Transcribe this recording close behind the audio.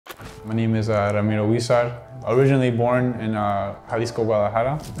My name is Ramiro Huizar. Originally born in Jalisco,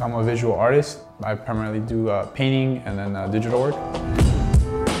 Guadalajara. I'm a visual artist. I primarily do painting and then digital work.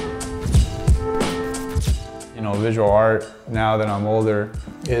 You know, visual art, now that I'm older,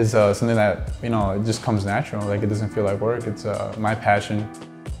 is something that, it just comes natural. Like, it doesn't feel like work. It's my passion.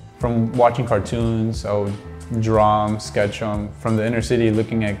 From watching cartoons, I would draw them, sketch them. From the inner city,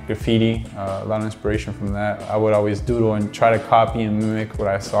 looking at graffiti, a lot of inspiration from that. I would always doodle and try to copy and mimic what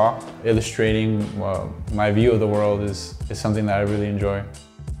I saw. Illustrating my view of the world is something that I really enjoy.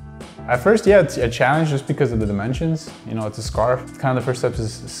 At first, yeah, it's a challenge just because of the dimensions. It's a scarf. Kind of the first step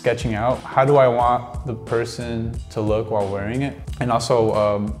is sketching out. How do I want the person to look while wearing it? And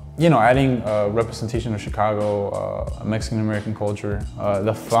also, adding representation of Chicago, Mexican-American culture.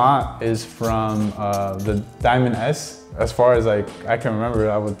 The font is from the Diamond S. As far as I can remember,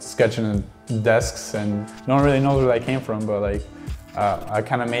 I would sketch in desks and no one really knows where that came from, but I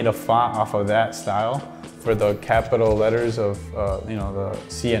kind of made a font off of that style. For the capital letters of the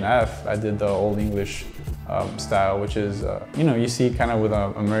C and F, I did the Old English style, which is you see kind of with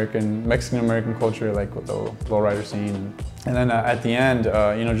Mexican-American culture, like with the lowrider scene. And then at the end,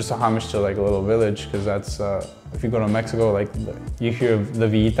 just a homage to like a little village, because that's if you go to Mexico, like you hear of the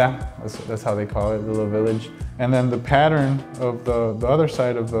villita, that's how they call it, the little village. And then the pattern of the other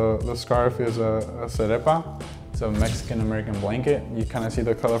side of the scarf is a cerepa. It's a Mexican-American blanket. You kind of see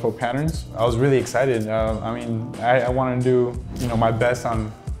the colorful patterns. I was really excited. I want to do my best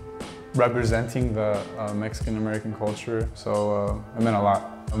on representing the Mexican-American culture, so it meant a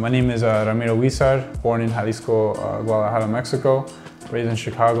lot. My name is Ramiro Huizar, born in Jalisco, Guadalajara, Mexico, raised in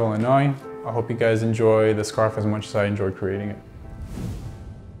Chicago, Illinois. I hope you guys enjoy the scarf as much as I enjoyed creating it.